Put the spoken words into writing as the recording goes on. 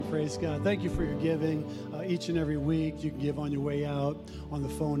Praise God. Thank you for your giving. Each and every week, you can give on your way out, on the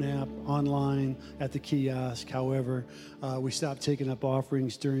phone app, online, at the kiosk. However, we stopped taking up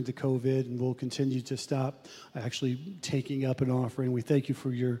offerings during the COVID, and we'll continue to stop actually taking up an offering. We thank you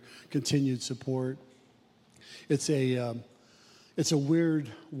for your continued support. It's a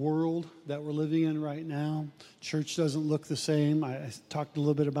weird world that we're living in right now. Church doesn't look the same. I talked a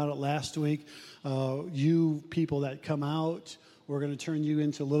little bit about it last week. You people that come out, we're going to turn you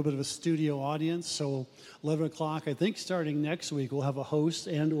into a little bit of a studio audience. So 11 o'clock, I think starting next week, we'll have a host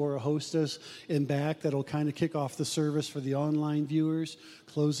and or a hostess in back that'll kind of kick off the service for the online viewers,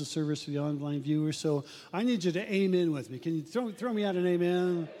 close the service for the online viewers. So I need you to amen with me. Can you throw me out an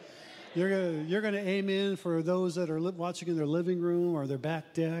amen? You're gonna amen for those that are watching in their living room or their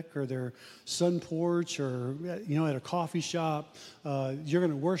back deck or their sun porch or at a coffee shop. You're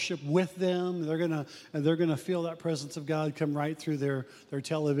gonna worship with them. They're gonna feel that presence of God come right through their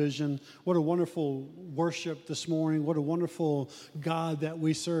television. What a wonderful worship this morning. What a wonderful God that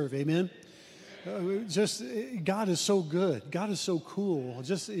we serve. Amen. God is so good. God is so cool.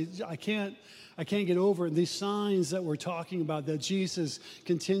 I can't get over it. These signs that we're talking about that Jesus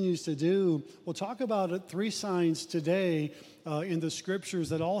continues to do. We'll talk about it, 3 signs today in the scriptures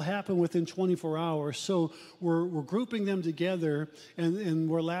that all happen within 24 hours. So we're grouping them together. And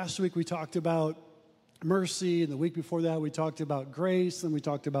where last week we talked about mercy, and the week before that we talked about grace, and we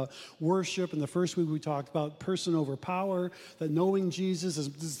talked about worship, and the first week we talked about person over power, that knowing Jesus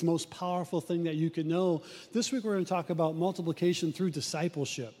is the most powerful thing that you can know. This week we're going to talk about multiplication through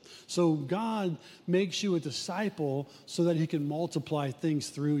discipleship. So God makes you a disciple so that he can multiply things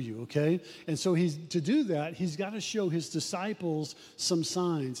through you, okay? And so to do that, he's got to show his disciples some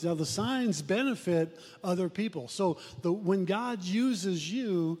signs. Now the signs benefit other people. So when God uses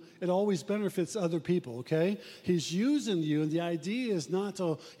you, it always benefits other people. Okay? He's using you, and the idea is not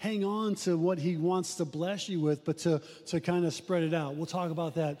to hang on to what he wants to bless you with, but to kind of spread it out. We'll talk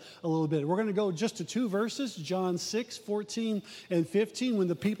about that a little bit. We're going to go just to 2 verses, John 6, 14 and 15. When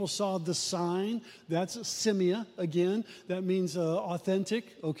the people saw the sign, that's simia again. That means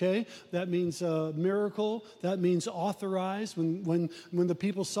authentic, okay? That means miracle. That means authorized. When the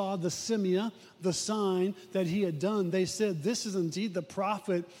people saw the simia, the sign that he had done, they said, "This is indeed the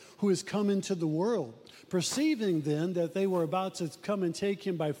prophet who has come into the world." Perceiving then that they were about to come and take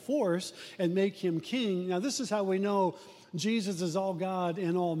him by force and make him king. Now this is how we know Jesus is all God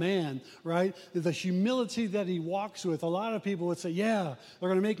and all man, right? The humility that he walks with. A lot of people would say, yeah, they're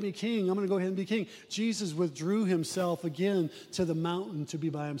going to make me king. I'm going to go ahead and be king. Jesus withdrew himself again to the mountain to be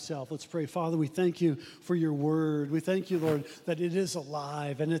by himself. Let's pray. Father, we thank you for your word. We thank you, Lord, that it is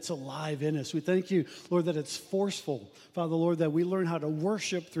alive and it's alive in us. We thank you, Lord, that it's forceful. Father, Lord, that we learn how to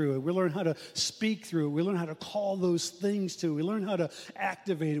worship through it. We learn how to speak through it. We learn how to call those things to it. We learn how to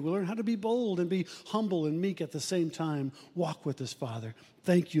activate it. We learn how to be bold and be humble and meek at the same time. Walk with us, Father.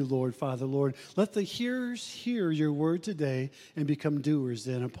 Thank you, Lord, Father, Lord. Let the hearers hear your word today and become doers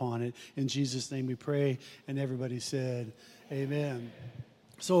then upon it. In Jesus' name we pray. And everybody said, amen.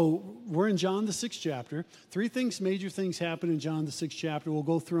 So we're in John, the 6th chapter. 3 major things happen in John, the 6th chapter. We'll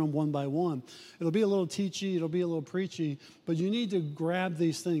go through them one by one. It'll be a little teachy. It'll be a little preachy. But you need to grab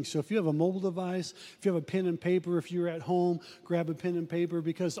these things. So if you have a mobile device, if you have a pen and paper, if you're at home, grab a pen and paper,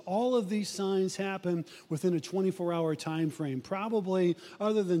 because all of these signs happen within a 24-hour time frame. Probably,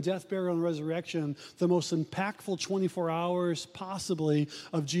 other than death, burial, and resurrection, the most impactful 24 hours possibly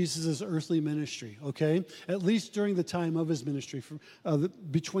of Jesus' earthly ministry, okay? At least during the time of his ministry,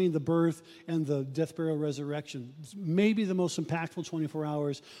 between the birth and the death, burial, resurrection. Maybe the most impactful 24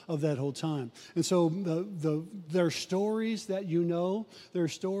 hours of that whole time. And so there are stories that you know. There are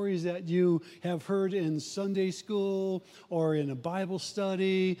stories that you have heard in Sunday school or in a Bible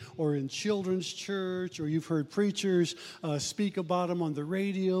study or in children's church, or you've heard preachers speak about them on the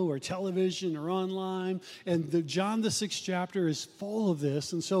radio or television or online. And John, the 6th chapter is full of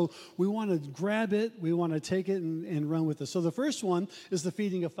this. And so we want to grab it. We want to take it and run with it. So the first one is the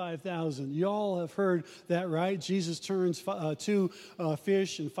feeding of 5,000. You all have heard that, right? Jesus turns 2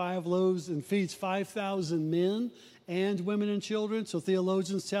 fish and 5 loaves and feeds 5,000 men and women and children. So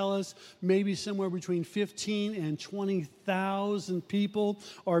theologians tell us maybe somewhere between 15 and 20,000 people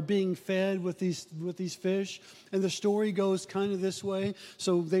are being fed with these fish. And the story goes kind of this way.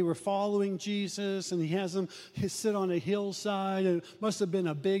 So they were following Jesus, and he has them sit on a hillside. And it must have been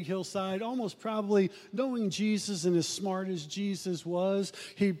a big hillside, almost probably knowing Jesus and as smart as Jesus was.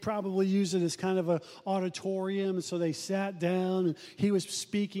 He probably used it as kind of an auditorium. And so they sat down, and he was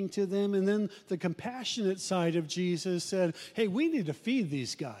speaking to them. And then the compassionate side of Jesus said, hey, we need to feed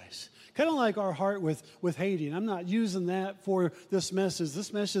these guys. Kind of like our heart with Haiti. And I'm not using that for this message.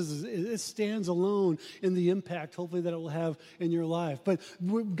 This message, it stands alone in the impact, hopefully, that it will have in your life. But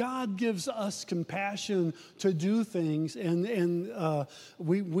God gives us compassion to do things, and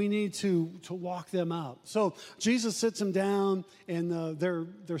we need to walk them out. So Jesus sits them down, and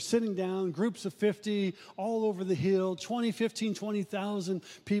they're sitting down, groups of 50 all over the hill, 20,000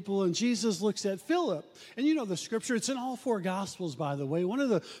 people, and Jesus looks at Philip. And you know the scripture, it's in all four Gospels, by the way. One of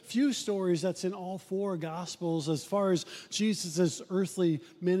the few stories that's in all four Gospels as far as Jesus' earthly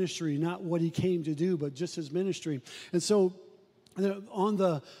ministry, not what he came to do, but just his ministry. And so on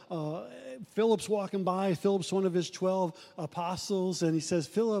the Philip's walking by. Philip's one of his 12 apostles, and he says,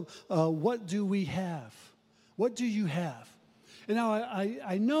 Philip, what do we have? What do you have? And now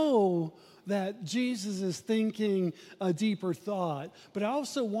I know that Jesus is thinking a deeper thought, but I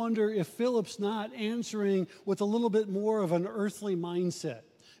also wonder if Philip's not answering with a little bit more of an earthly mindset.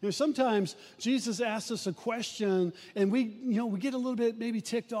 You know, sometimes Jesus asks us a question, and we get a little bit maybe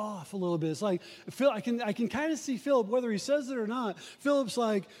ticked off a little bit. It's like, Phil, I can kind of see Philip, whether he says it or not. Philip's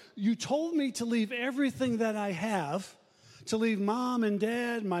like, you told me to leave everything that I have, to leave mom and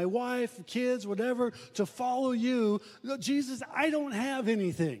dad, my wife, kids, whatever, to follow you. Jesus, I don't have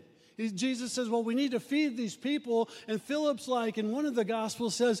anything. Jesus says, well, we need to feed these people. And Philip's like, in one of the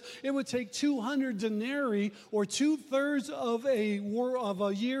Gospels says, it would take 200 denarii, or 2/3 of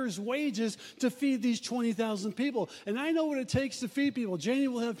a year's wages, to feed these 20,000 people. And I know what it takes to feed people. Janie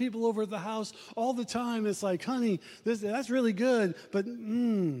will have people over at the house all the time. It's like, honey, that's really good, but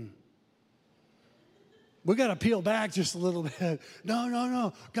we got to peel back just a little bit.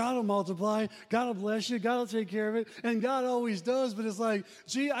 No. God will multiply. God will bless you. God will take care of it. And God always does. But it's like,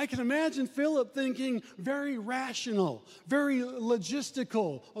 gee, I can imagine Philip thinking very rational, very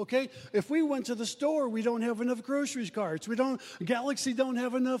logistical, okay? If we went to the store, we don't have enough grocery carts. Galaxy don't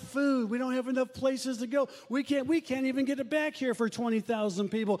have enough food. We don't have enough places to go. We can't even get it back here for 20,000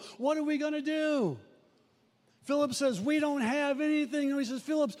 people. What are we going to do? Philip says, we don't have anything. And he says,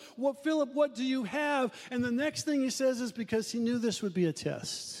 Philip, what do you have? And the next thing he says is, because he knew this would be a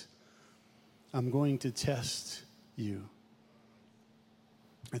test, I'm going to test you.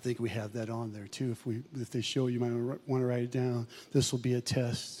 I think we have that on there too. If they show you, might want to write it down. This will be a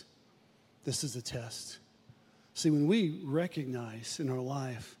test. This is a test. See, when we recognize in our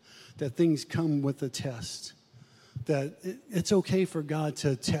life that things come with a test, that it's okay for God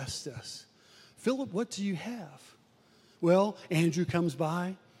to test us. Philip, what do you have? Well, Andrew comes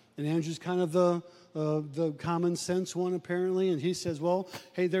by, and Andrew's kind of the common sense one apparently, and he says, well,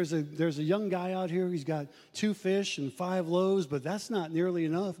 hey, there's a young guy out here. He's got 2 fish and 5 loaves, but that's not nearly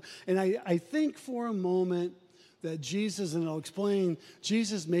enough. And I think for a moment that Jesus, and I'll explain,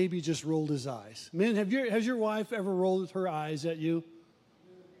 Jesus maybe just rolled his eyes. Men, has your wife ever rolled her eyes at you?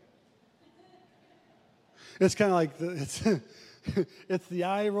 It's kind of like it's the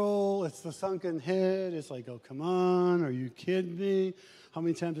eye roll, it's the sunken head. It's like, oh, come on, are you kidding me? How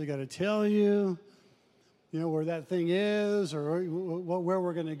many times I got to tell you? You know, where that thing is, or where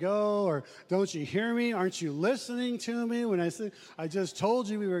we're going to go, or don't you hear me? Aren't you listening to me when I said, I just told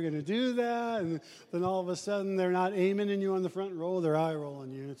you we were going to do that? And then all of a sudden they're not aiming at you on the front row, they're eye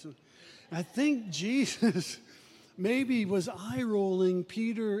rolling you. I think Jesus maybe was eye-rolling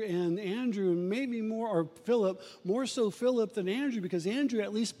Peter and Andrew, and maybe more so Philip than Andrew, because Andrew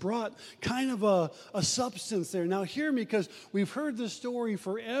at least brought kind of a substance there. Now hear me, because we've heard this story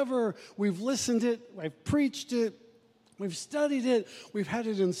forever. We've listened it. I've preached it. We've studied it. We've had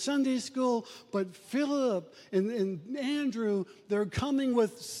it in Sunday school. But Philip and Andrew, they're coming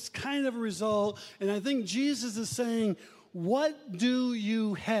with kind of a result. And I think Jesus is saying, what do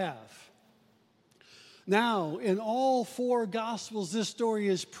you have? Now, in all 4 Gospels, this story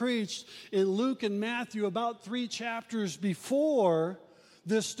is preached. In Luke and Matthew, about 3 chapters before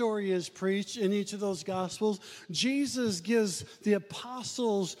this story is preached in each of those Gospels, Jesus gives the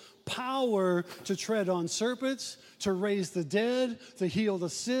apostles power to tread on serpents, to raise the dead, to heal the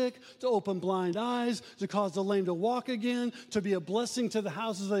sick, to open blind eyes, to cause the lame to walk again, to be a blessing to the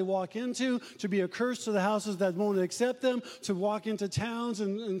houses they walk into, to be a curse to the houses that won't accept them, to walk into towns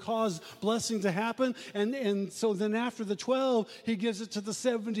and cause blessing to happen. And so then after the 12, he gives it to the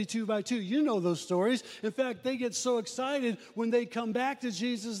 72 by 2. You know those stories. In fact, they get so excited when they come back to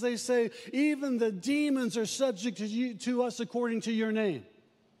Jesus, they say, even the demons are subject to us according to your name.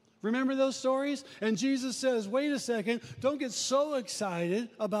 Remember those stories? And Jesus says, wait a second, don't get so excited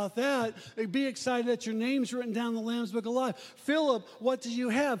about that. Be excited that your name's written down in the Lamb's Book of Life. Philip, what do you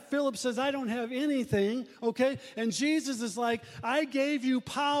have? Philip says, I don't have anything, okay? And Jesus is like, I gave you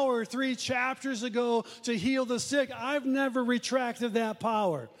power 3 chapters ago to heal the sick. I've never retracted that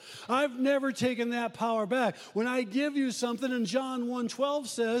power. I've never taken that power back. When I give you something, and John 1:12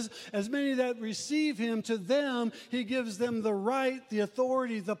 says, as many that receive him, to them he gives them the right, the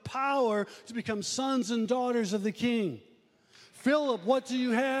authority, the power to become sons and daughters of the King. Philip, what do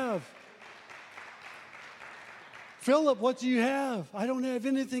you have? Philip, what do you have? I don't have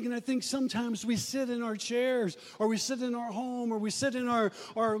anything. And I think sometimes we sit in our chairs, or we sit in our home, or we sit in our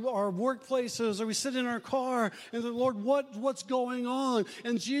workplaces, or we sit in our car, and the Lord, what's going on?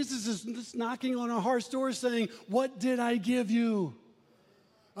 And Jesus is just knocking on our heart's door saying, what did I give you?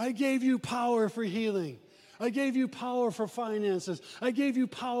 I gave you power for healing. I gave you power for finances. I gave you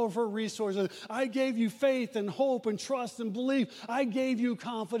power for resources. I gave you faith and hope and trust and belief. I gave you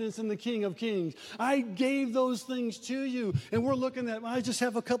confidence in the King of Kings. I gave those things to you. And we're looking at, I just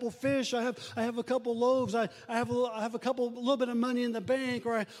have a couple fish. I have a couple loaves. I have a little bit of money in the bank,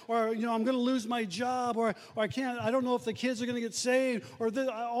 or I'm going to lose my job, or I can't. I don't know if the kids are going to get saved, or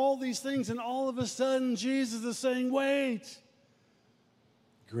all these things. And all of a sudden, Jesus is saying, wait.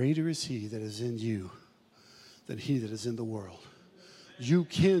 Greater is he that is in you than he that is in the world. You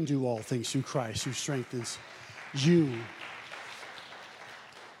can do all things through Christ who strengthens you.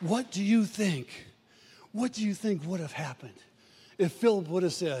 What do you think? What do you think would have happened if Philip would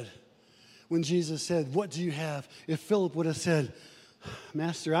have said, when Jesus said, what do you have? If Philip would have said,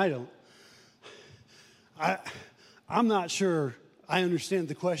 Master, I'm not sure I understand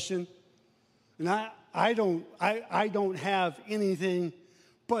the question. And I don't have anything,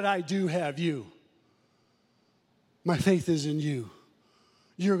 but I do have you. My faith is in you.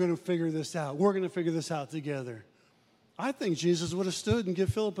 You're going to figure this out. We're going to figure this out together. I think Jesus would have stood and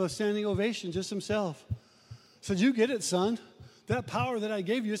give Philip a standing ovation just himself. Said, you get it, son. That power that I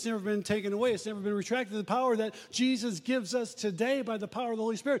gave you, it's never been taken away. It's never been retracted. The power that Jesus gives us today by the power of the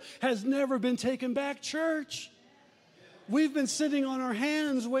Holy Spirit has never been taken back, church. We've been sitting on our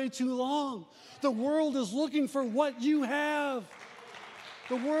hands way too long. The world is looking for what you have.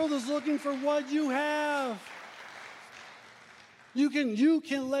 The world is looking for what you have. You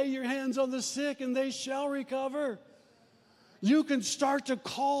can lay your hands on the sick and they shall recover. You can start to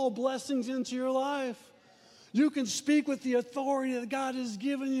call blessings into your life. You can speak with the authority that God has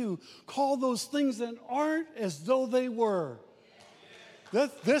given you. Call those things that aren't as though they were.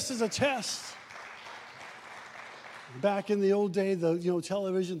 This is a test. Back in the old day,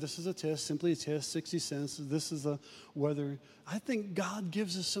 television, this is a test, simply a test, 60 cents. This is the weather. I think God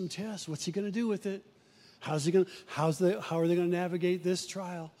gives us some tests. What's he going to do with it? How are they going to navigate this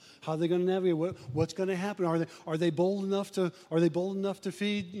trial? How are they going to navigate? What's going to happen? Are they bold enough to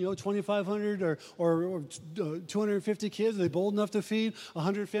feed 2,500 or 250 kids? Are they bold enough to feed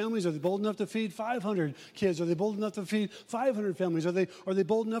 100 families? Are they bold enough to feed 500 kids? Are they bold enough to feed 500 families? Are they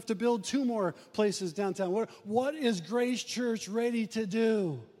bold enough to build 2 more places downtown? What is Grace Church ready to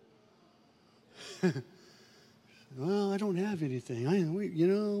do? Well, I don't have anything.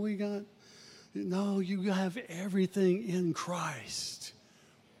 We got. No, you have everything in Christ.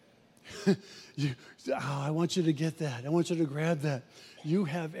 I want you to get that. I want you to grab that. You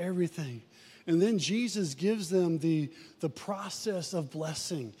have everything. And then Jesus gives them the process of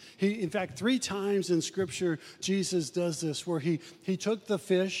blessing. In fact, 3 times in Scripture, Jesus does this, where he took the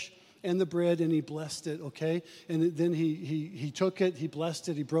fish and the bread and he blessed it, okay? And then he took it, he blessed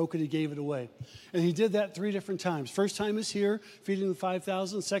it, he broke it, he gave it away. And he did that 3 different times. First time is here, feeding the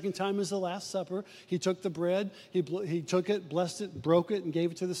 5,000. Second time is the Last Supper. He took the bread, he took it, blessed it, broke it, and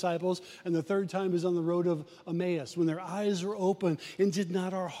gave it to the disciples. And the third time is on the road of Emmaus, when their eyes were open. And did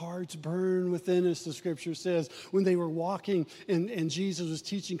not our hearts burn within us, the Scripture says, when they were walking and Jesus was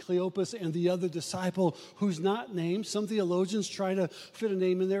teaching Cleopas and the other disciple who's not named. Some theologians try to fit a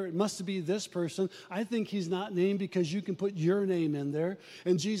name in there. It must be this person. I think he's not named because you can put your name in there.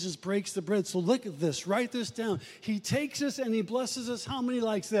 And Jesus breaks the bread. So look at this. Write this down. He takes us and he blesses us. How many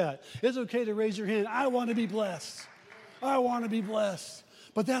likes that? It's okay to raise your hand. I want to be blessed. I want to be blessed.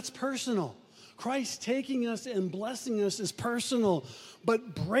 But that's personal. Christ taking us and blessing us is personal.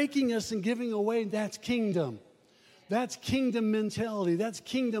 But breaking us and giving away, that's kingdom. That's kingdom mentality. That's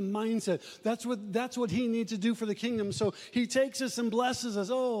kingdom mindset. That's what he needs to do for the kingdom. So he takes us and blesses us.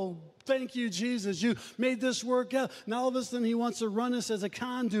 Oh, thank you, Jesus. You made this work out. Now all of a sudden he wants to run us as a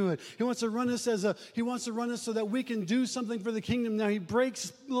conduit. He wants to run us so that we can do something for the kingdom. Now he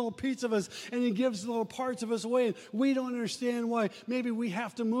breaks a little piece of us and he gives little parts of us away. And we don't understand why. Maybe we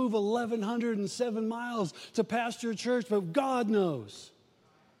have to move 1,107 miles to pastor a church, but God knows.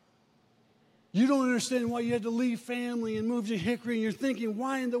 You don't understand why you had to leave family and move to Hickory, and you're thinking,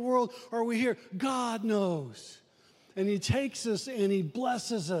 why in the world are we here? God knows. And he takes us and he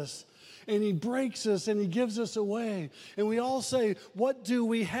blesses us and he breaks us and he gives us away. And we all say, what do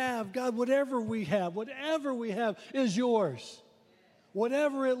we have? God, whatever we have is yours.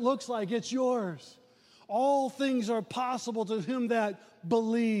 Whatever it looks like, it's yours. All things are possible to him that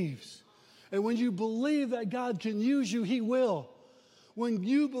believes. And when you believe that God can use you, he will. When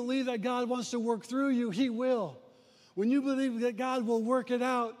you believe that God wants to work through you, he will. When you believe that God will work it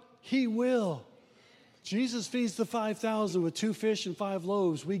out, he will. Jesus feeds the 5,000 with 2 fish and 5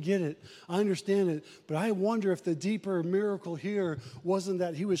 loaves. We get it. I understand it. But I wonder if the deeper miracle here wasn't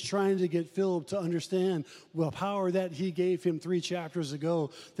that he was trying to get Philip to understand the power that he gave him 3 chapters ago,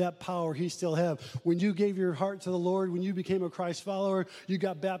 that power he still has. When you gave your heart to the Lord, when you became a Christ follower, you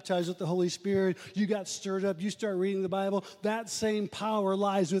got baptized with the Holy Spirit, you got stirred up, you start reading the Bible, that same power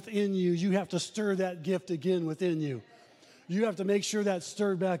lies within you. You have to stir that gift again within you. You have to make sure that's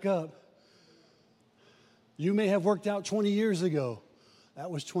stirred back up. You may have worked out 20 years ago. That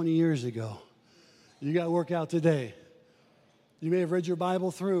was 20 years ago. You got to work out today. You may have read your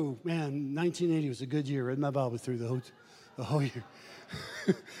Bible through. Man, 1980 was a good year. Read my Bible through the whole year.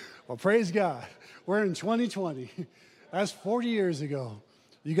 Well, praise God. We're in 2020. That's 40 years ago.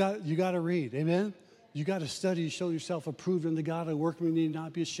 You got to read. Amen? You got to study, show yourself approved unto God, a workman need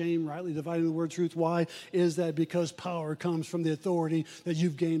not be ashamed, rightly dividing the word of truth. Why is that? Because power comes from the authority that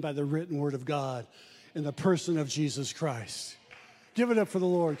you've gained by the written word of God in the person of Jesus Christ. Give it up for the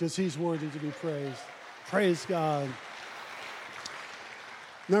Lord because he's worthy to be praised. Praise God.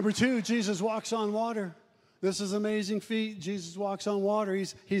 Number 2, Jesus walks on water. This is an amazing feat. Jesus walks on water.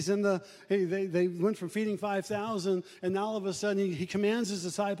 He's in the, they went from feeding 5,000, and now all of a sudden he commands his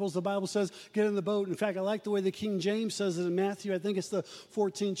disciples. The Bible says, get in the boat. In fact, I like the way the King James says it in Matthew. I think it's the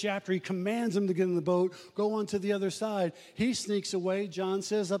 14th chapter. He commands them to get in the boat, go on to the other side. He sneaks away, John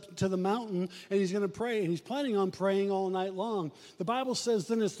says, up to the mountain, and he's going to pray. And he's planning on praying all night long. The Bible says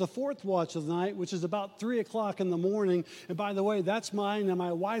then it's the 4th watch of the night, which is about 3 o'clock in the morning. And by the way, that's mine and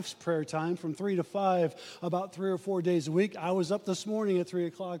my wife's prayer time from 3 to 5, about 3 or 4 days a week. I was up this morning at 3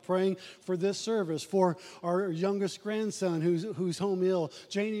 o'clock praying for this service, for our youngest grandson who's home ill.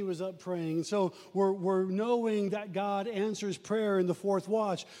 Janie was up praying. And so we're knowing that God answers prayer in the 4th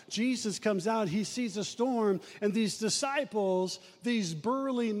watch. Jesus comes out. He sees a storm. And these disciples, these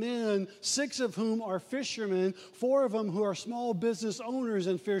burly men, 6 of whom are fishermen, 4 of them who are small business owners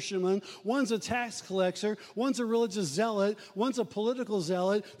and fishermen. One's a tax collector. One's a religious zealot. One's a political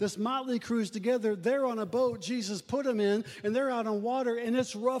zealot. This motley crew's together. They're on a boat Jesus put them in, and they're out on water, and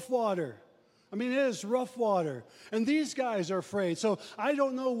it's rough water. I mean, it is rough water. And these guys are afraid. So I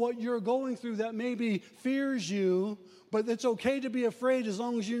don't know what you're going through that maybe fears you, but it's okay to be afraid as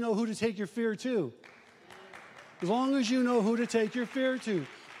long as you know who to take your fear to. As long as you know who to take your fear to.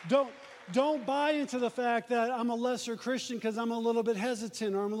 Don't buy into the fact that I'm a lesser Christian because I'm a little bit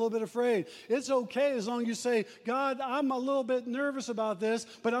hesitant or I'm a little bit afraid. It's okay as long as you say, God, I'm a little bit nervous about this,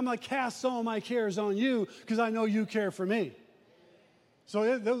 but I'm going to cast all my cares on you because I know you care for me.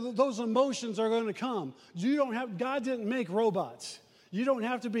 So those emotions are going to come. God didn't make robots. You don't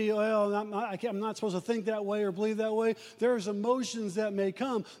have to be, well, I'm not supposed to think that way or believe that way. There's emotions that may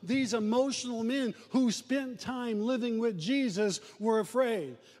come. These emotional men who spent time living with Jesus were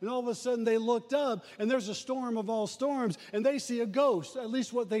afraid. And all of a sudden they looked up, and there's a storm of all storms, and they see a ghost. At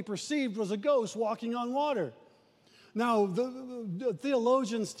least what they perceived was a ghost walking on water. Now, the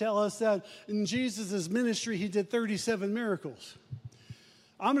theologians tell us that in Jesus' ministry, he did 37 miracles.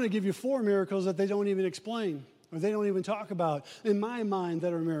 I'm going to give you 4 miracles that they don't even explain. Or they don't even talk about, in my mind,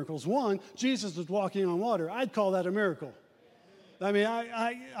 that are miracles. One, Jesus was walking on water. I'd call that a miracle. I mean,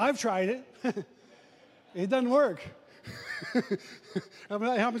 I've tried it. It doesn't work.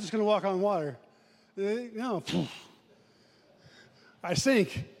 I'm just going to walk on water. No. I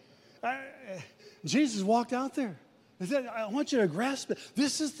sink. Jesus walked out there. I want you to grasp it.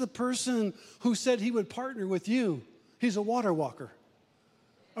 This is the person who said he would partner with you. He's a water walker.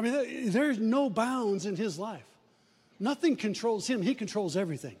 I mean, there's no bounds in his life. Nothing controls him. He controls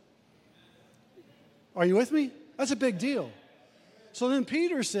everything. Are you with me? That's a big deal. So then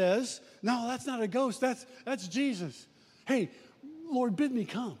Peter says, no, that's not a ghost. That's Jesus. Hey, Lord, bid me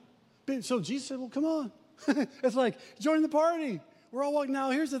come. So Jesus said, well, come on. It's like, join the party. We're all walking.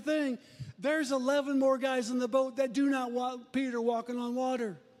 Now, here's the thing. There's 11 more guys in the boat that do not want Peter walking on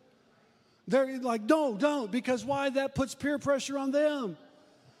water. They're like, no, don't, because why? That puts peer pressure on them.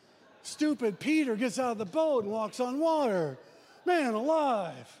 Stupid Peter gets out of the boat and walks on water. Man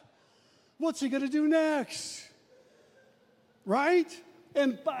alive. What's he going to do next? Right?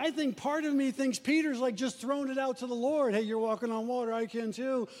 And I think part of me thinks Peter's like just throwing it out to the Lord. Hey, you're walking on water, I can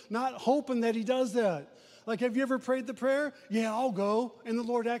too. Not hoping that he does that. Like, have you ever prayed the prayer? Yeah, I'll go. And the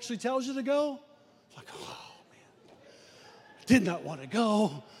Lord actually tells you to go? It's like, oh, man. I did not want to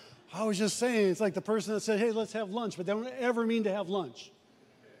go. I was just saying, it's like the person that said, hey, let's have lunch, but they don't ever mean to have lunch.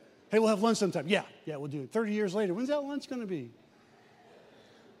 Hey, we'll have lunch sometime. Yeah, we'll do it. 30 years later, when's that lunch going to be?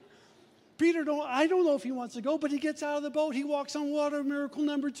 Peter, I don't know if he wants to go, but he gets out of the boat. He walks on water, miracle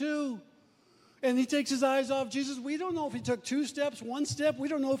number 2. And he takes his eyes off Jesus. We don't know if he took 2 steps, 1 step. We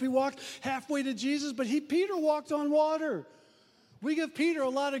don't know if he walked halfway to Jesus, but Peter walked on water. We give Peter a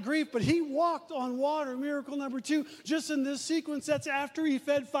lot of grief, but he walked on water, miracle number 2. Just in this sequence, that's after he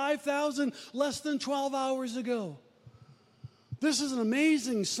fed 5,000 less than 12 hours ago. This is an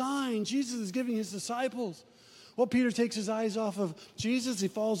amazing sign Jesus is giving his disciples. Well, Peter takes his eyes off of Jesus. He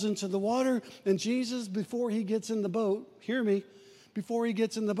falls into the water. And Jesus, before he gets in the boat, hear me, before he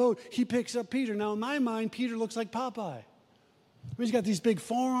gets in the boat, he picks up Peter. Now, in my mind, Peter looks like Popeye. He's got these big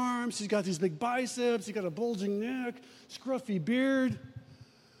forearms. He's got these big biceps. He's got a bulging neck, scruffy beard.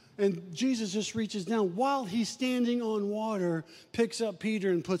 And Jesus just reaches down while he's standing on water, picks up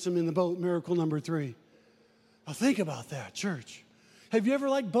Peter and puts him in the boat, miracle number 3. Now, think about that, church. Have you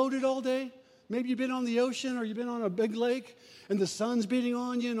ever, boated all day? Maybe you've been on the ocean or you've been on a big lake and the sun's beating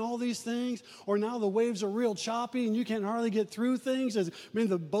on you and all these things. Or now the waves are real choppy and you can't hardly get through things.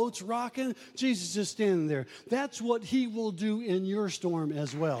 The boat's rocking. Jesus is just standing there. That's what he will do in your storm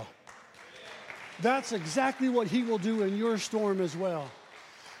as well. That's exactly what he will do in your storm as well.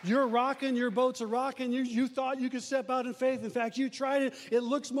 You're rocking, your boats are rocking. You thought you could step out in faith. In fact, you tried it. It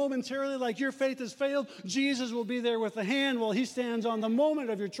looks momentarily like your faith has failed. Jesus will be there with a hand while he stands on the moment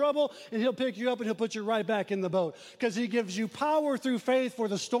of your trouble, and he'll pick you up and he'll put you right back in the boat because he gives you power through faith for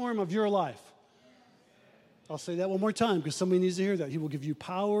the storm of your life. I'll say that one more time because somebody needs to hear that. He will give you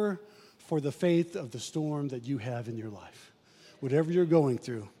power for the faith of the storm that you have in your life. Whatever you're going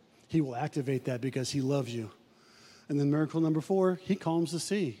through, he will activate that because he loves you. And then miracle number 4, he calms the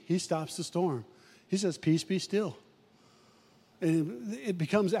sea. He stops the storm. He says, peace, be still. And it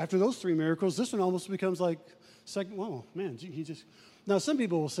becomes, after those 3 miracles, this one almost becomes like, second, whoa, man, he just. Now, some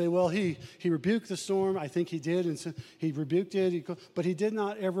people will say, well, he rebuked the storm. I think he did. And so he rebuked it, but he did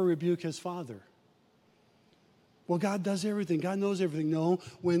not ever rebuke his Father. Well, God does everything. God knows everything. No,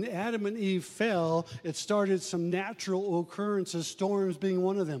 when Adam and Eve fell, it started some natural occurrences, storms being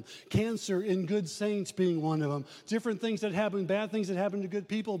one of them, cancer in good saints being one of them, different things that happen, bad things that happen to good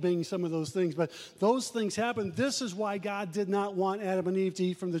people being some of those things. But those things happen. This is why God did not want Adam and Eve to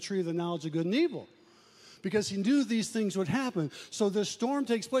eat from the tree of the knowledge of good and evil, because he knew these things would happen. So the storm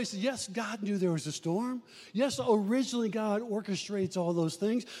takes place. Yes, God knew there was a storm. Yes, originally God orchestrates all those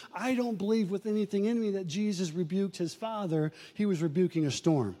things. I don't believe with anything in me that Jesus rebuked his Father. He was rebuking a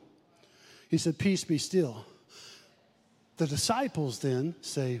storm. He said, peace, be still. The disciples then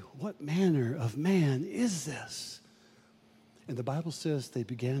say, what manner of man is this? And the Bible says they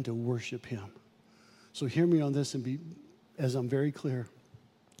began to worship him. So hear me on this as I'm very clear.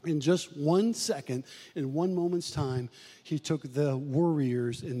 In just 1 second, in 1 moment's time, he took the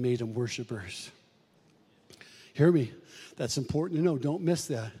warriors and made them worshipers. Hear me. That's important to know. Don't miss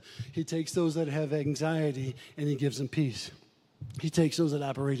that. He takes those that have anxiety and he gives them peace. He takes those that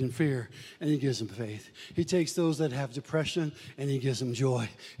operate in fear and he gives them faith. He takes those that have depression and he gives them joy.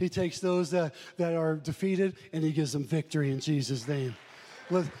 He takes those that are defeated and he gives them victory in Jesus' name.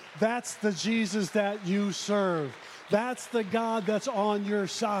 That's the Jesus that you serve. That's the God that's on your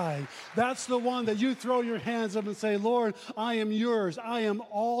side. That's the one that you throw your hands up and say, Lord, I am yours. I am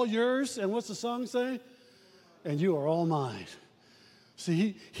all yours. And what's the song say? And you are all mine.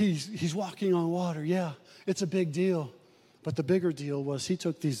 See, he's walking on water. Yeah, it's a big deal. But the bigger deal was he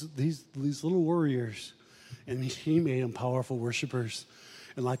took these little warriors and he made them powerful worshipers.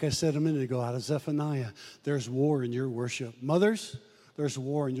 And like I said a minute ago out of Zephaniah, there's war in your worship. Mothers, there's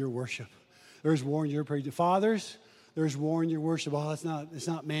war in your worship. There's war in your prayer. Fathers, there's war in your worship. Oh, it's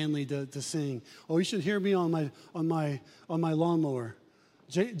not manly to sing. Oh, you should hear me on my lawnmower.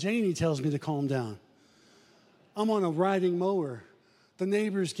 Janie tells me to calm down. I'm on a riding mower. The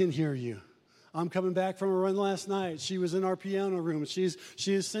neighbors can hear you. I'm coming back from a run last night. She was in our piano room. She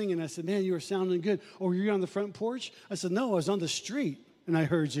is singing. I said, man, you are sounding good. Oh, you're on the front porch? I said, no, I was on the street and I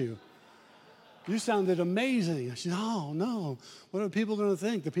heard you. You sounded amazing. I said, oh, no. What are people going to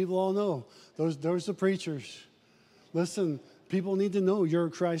think? The people all know. Those are the preachers. Listen, people need to know you're a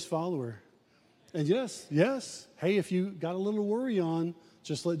Christ follower. And yes, hey, if you got a little worry on,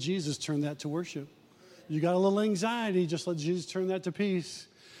 just let Jesus turn that to worship. You got a little anxiety, just let Jesus turn that to peace.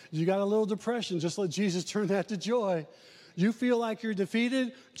 You got a little depression, just let Jesus turn that to joy. You feel like you're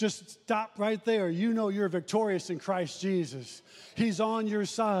defeated, just stop right there. You know you're victorious in Christ Jesus. He's on your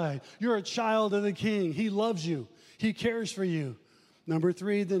side. You're a child of the King. He loves you. He cares for you. Number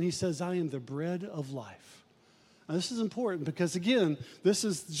 3, then he says, I am the bread of life. Now, this is important because, again, this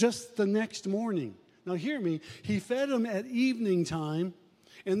is just the next morning. Now, hear me. He fed them at evening time,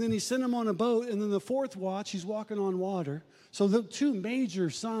 and then he sent them on a boat, and then the 4th watch, he's walking on water. So the 2 major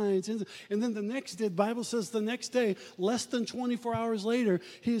signs. And then the next day, the Bible says the next day, less than 24 hours later,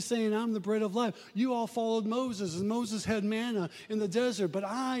 he is saying, I'm the bread of life. You all followed Moses, and Moses had manna in the desert, but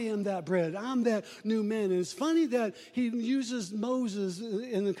I am that bread. I'm that new man. And it's funny that he uses Moses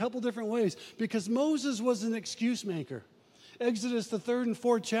in a couple different ways because Moses was an excuse maker. Exodus, the 3rd and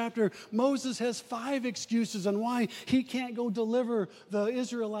 4th chapter, Moses has 5 excuses on why he can't go deliver the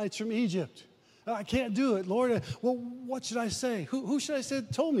Israelites from Egypt. I can't do it, Lord. Well, what should I say? Who should I say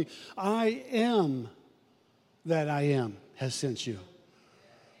told me? I am that I am has sent you.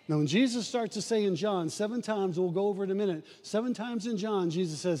 Now, when Jesus starts to say in John 7 times, we'll go over it in a minute, 7 times in John,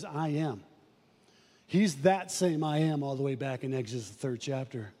 Jesus says, I am. He's that same I am all the way back in Exodus, the 3rd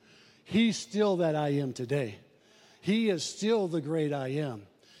chapter. He's still that I am today. He is still the great I am.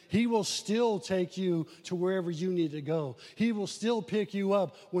 He will still take you to wherever you need to go. He will still pick you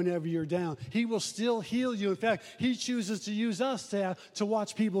up whenever you're down. He will still heal you. In fact, he chooses to use us to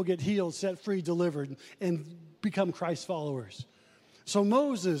watch people get healed, set free, delivered, and become Christ followers. So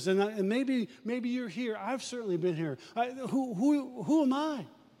Moses, and maybe you're here. I've certainly been here. Who am I?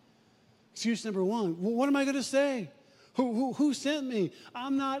 Excuse number 1. Well, what am I going to say? Who sent me?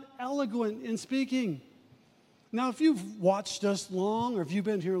 I'm not eloquent in speaking. Now, if you've watched us long or if you've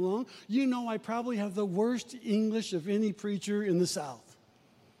been here long, you know I probably have the worst English of any preacher in the South.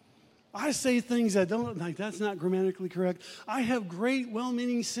 I say things that don't, like that's not grammatically correct. I have great,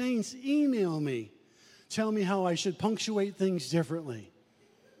 well-meaning saints email me, tell me how I should punctuate things differently.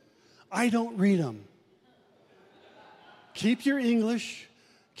 I don't read them. Keep your English,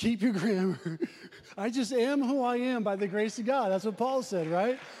 keep your grammar. I just am who I am by the grace of God. That's what Paul said,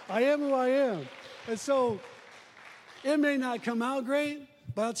 right? I am who I am. And so, it may not come out great,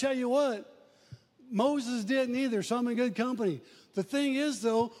 but I'll tell you what, Moses didn't either, so I'm in good company. The thing is,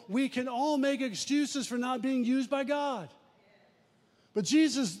 though, we can all make excuses for not being used by God. But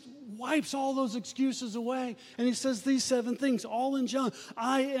Jesus wipes all those excuses away, and he says these 7 things, all in John.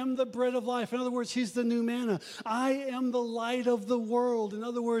 I am the bread of life. In other words, he's the new manna. I am the light of the world. In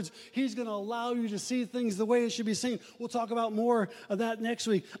other words, he's going to allow you to see things the way it should be seen. We'll talk about more of that next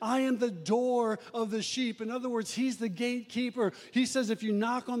week. I am the door of the sheep. In other words, he's the gatekeeper. He says, if you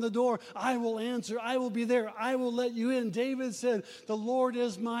knock on the door, I will answer. I will be there. I will let you in. David said, the Lord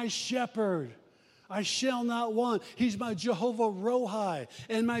is my shepherd. I shall not want. He's my Jehovah Rohi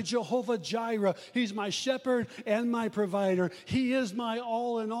and my Jehovah Jireh. He's my shepherd and my provider. He is my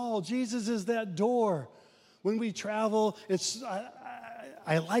all in all. Jesus is that door. When we travel,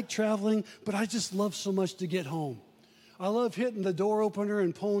 I like traveling, but I just love so much to get home. I love hitting the door opener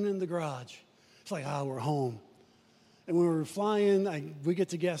and pulling in the garage. It's like, we're home. And when we're flying, we get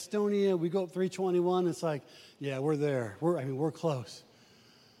to Gastonia, we go up 321. It's like, yeah, we're there. We're close.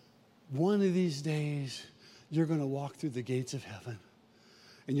 One of these days, you're going to walk through the gates of heaven,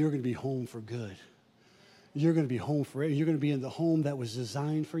 and you're going to be home for good. You're going to be home forever. You're going to be in the home that was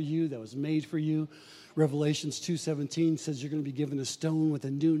designed for you, that was made for you. Revelations 2:17 says you're going to be given a stone with a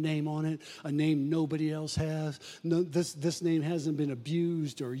new name on it, a name nobody else has. No, this name hasn't been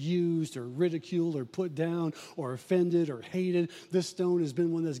abused or used or ridiculed or put down or offended or hated. This stone has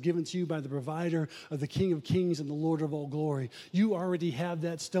been one that's given to you by the provider of the King of Kings and the Lord of all glory. You already have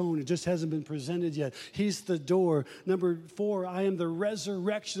that stone. It just hasn't been presented yet. He's the door. Number 4, I am the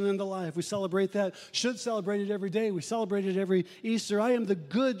resurrection and the life. We celebrate that. Should celebrate it every day. We celebrate it every Easter. I am the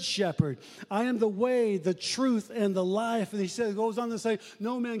good shepherd. I am the way, the truth, and the life. And he says, goes on to say,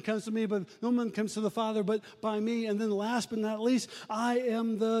 no man comes to me, but no man comes to the Father but by me. And then last but not least, I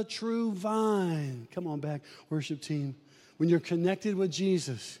am the true vine. Come on back, worship team. When you're connected with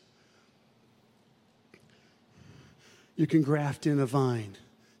Jesus, you can graft in a vine.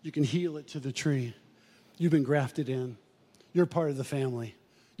 You can heal it to the tree. You've been grafted in. You're part of the family.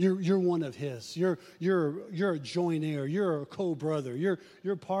 You're one of His. You're a joint heir. You're a co-brother.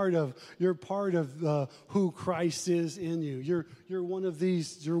 You're part of who Christ is in you. You're one of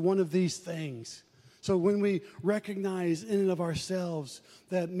these. You're one of these things. So when we recognize in and of ourselves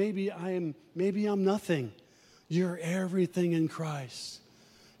that maybe I'm nothing, you're everything in Christ.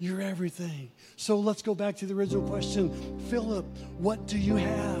 You're everything. So let's go back to the original question. Philip, what do you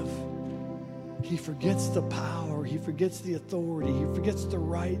have? He forgets the power. He forgets the authority. He forgets the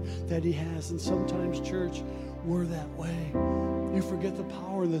right that he has. And sometimes, church, we're that way. You forget the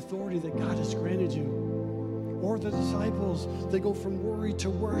power and the authority that God has granted you. Or the disciples, they go from worry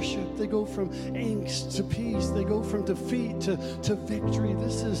to worship. They go from angst to peace. They go from defeat to victory.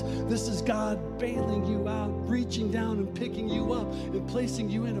 This is God bailing you out, reaching down and picking you up and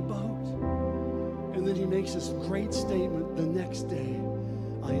placing you in a boat. And then he makes this great statement the next day.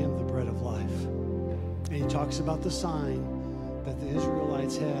 I am the bread of life. And he talks about the sign that the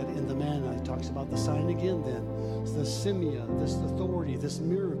Israelites had in the manna. He talks about the sign again then. It's the simia, this authority, this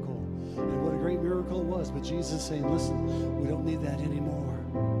miracle. And what a great miracle it was. But Jesus is saying, listen, we don't need that anymore.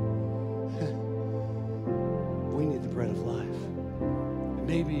 We need the bread of life. And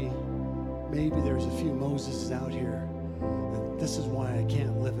maybe there's a few Moseses out here. This is why I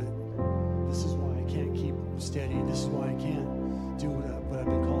can't live it. This is why I can't keep steady. This is why I can't do what I've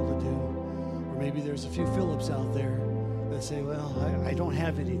been called to do. Or maybe there's a few Philips out there that say, well, I don't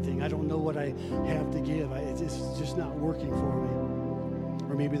have anything. I don't know what I have to give. It's just not working for me.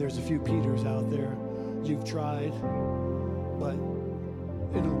 Or maybe there's a few Peters out there. You've tried, but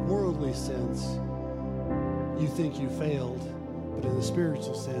in a worldly sense, you think you failed. But in the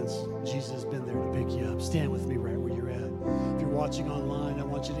spiritual sense, Jesus has been there to pick you up. Stand with me right where you're at. If you're watching online, I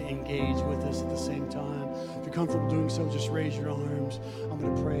want you to engage with us at the same time. If you're comfortable doing so, just raise your arms. I'm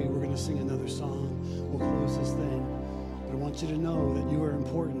going to pray. We're going to sing another song. We'll close this thing. But I want you to know that you are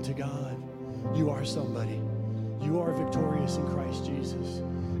important to God. You are somebody. You are victorious in Christ Jesus.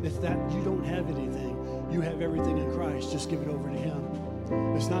 If that you don't have anything, you have everything in Christ. Just give it over to Him.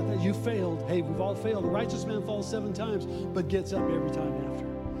 It's not that you failed. Hey, we've all failed. The righteous man falls 7 times, but gets up every time after.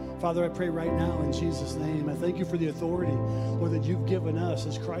 Father, I pray right now in Jesus' name, I thank you for the authority, Lord, that you've given us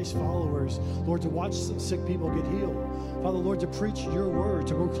as Christ followers, Lord, to watch some sick people get healed. Father, Lord, to preach your word,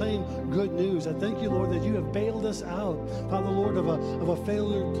 to proclaim good news. I thank you, Lord, that you have bailed us out, Father, Lord, of a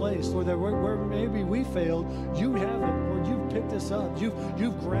failure place, Lord, that where maybe we failed, you haven't, Lord, you've picked us up.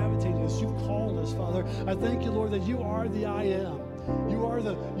 You've gravitated us. You've called us, Father. I thank you, Lord, that you are the I am. You are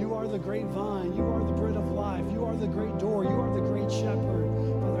the great vine. You are the bread of life. You are the great door. You are the great shepherd.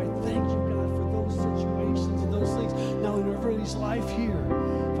 Father, I thank you, God, for those situations and those things. Now, in everybody's life here,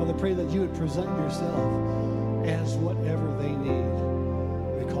 Father, pray that you would present yourself as whatever they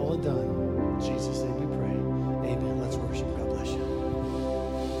need. We call it done. In Jesus' name we pray. Amen. Let's worship. God bless you.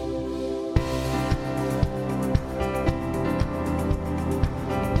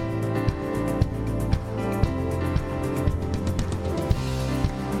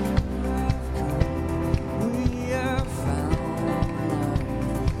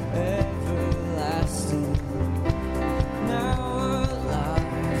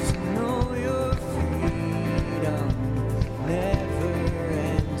 Never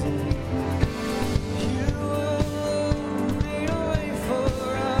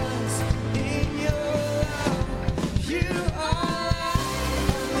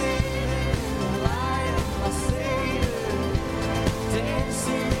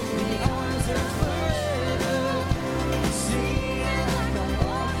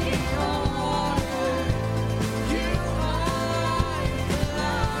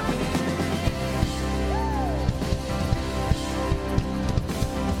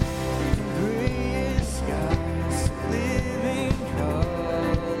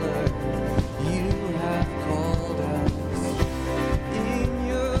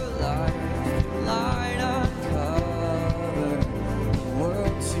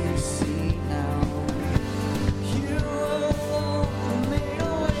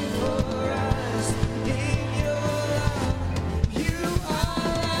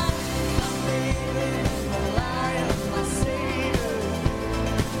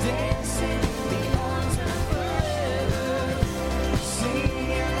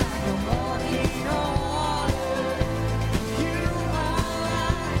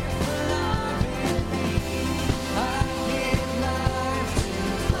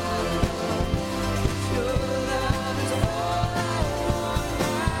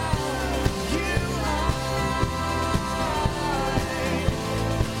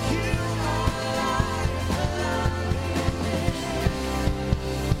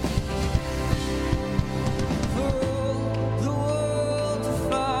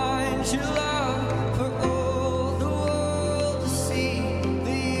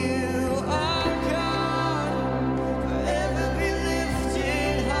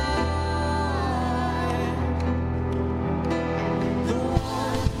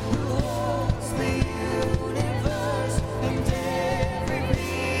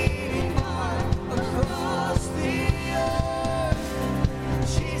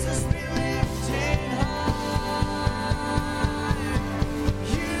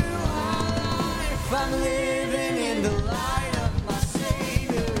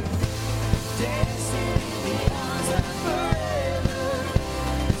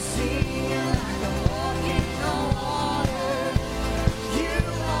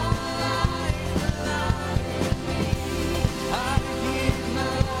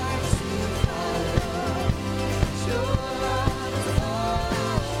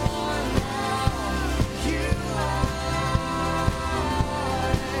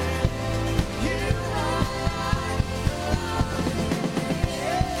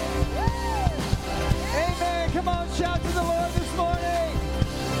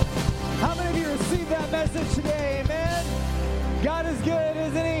God is good,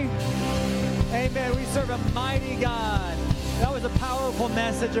 isn't he? Amen. We serve a mighty God. That was a powerful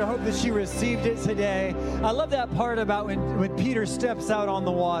message. I hope that you received it today. I love that part about when Peter steps out on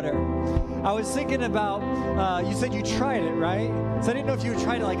the water. I was thinking about, you said you tried it, right? So I didn't know if you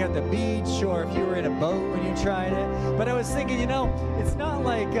tried it like at the beach or if you were in a boat when you tried it. But I was thinking, it's not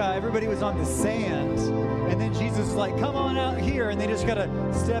like everybody was on the sand and then Jesus was like, come on out here. And they just got to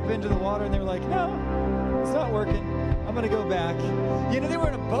step into the water and they were like, no, it's not working. I'm going to go back. They were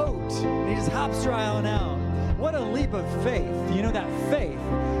in a boat and he just hops right on out. What a leap of faith. That faith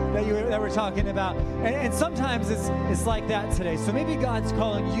that we're talking about. And sometimes it's like that today. So maybe God's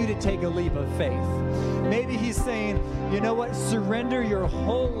calling you to take a leap of faith. Maybe he's saying, you know what? Surrender your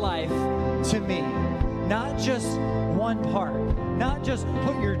whole life to me. Not just one part. Not just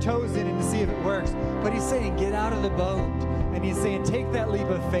put your toes in it to see if it works. But he's saying, get out of the boat. And he's saying, take that leap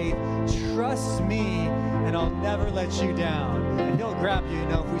of faith. Trust me, and I'll never let you down. And he'll grab you,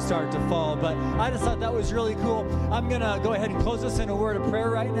 if we start to fall. But I just thought that was really cool. I'm going to go ahead and close us in a word of prayer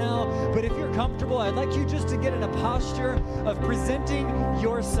right now. But if you're comfortable, I'd like you just to get in a posture of presenting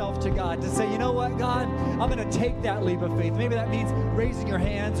yourself to God. To say, you know what, God, I'm going to take that leap of faith. Maybe that means raising your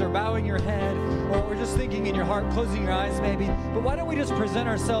hands or bowing your head or just thinking in your heart, closing your eyes maybe. But why don't we just present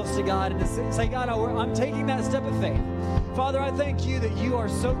ourselves to God and to say, God, I'm taking that step of faith. Father, I thank you that you are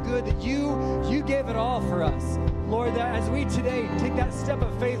so good, that you gave it all for us. Lord, that as we today take that step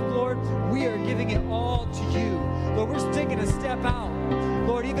of faith, Lord, we are giving it all to you. Lord, we're taking a step out.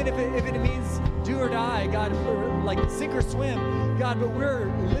 Lord, even if it means do or die, God, like sink or swim, God, but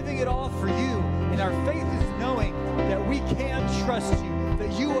we're living it all for you. And our faith is knowing that we can trust you,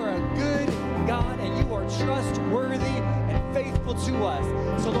 that you are a good God and you are trustworthy and faithful to us.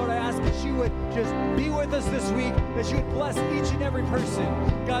 So Lord, I ask that you would just be with us this week, that you would bless each and every person,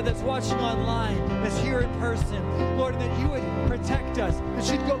 God, that's watching online, that's here in person, Lord, and that you would protect us,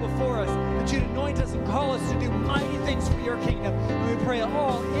 that you'd go before us, that you'd anoint us and call us to do mighty things for your kingdom. And we pray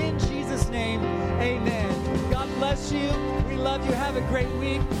all in Jesus' name, amen. God bless you. We love you. Have a great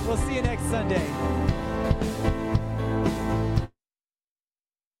week. We'll see you next Sunday.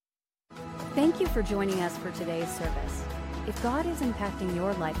 Thank you for joining us for today's service. If God is impacting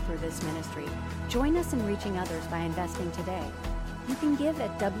your life through this ministry, join us in reaching others by investing today. You can give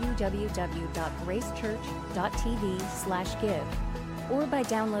at www.gracechurch.tv/give or by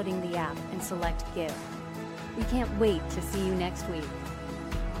downloading the app and select Give. We can't wait to see you next week.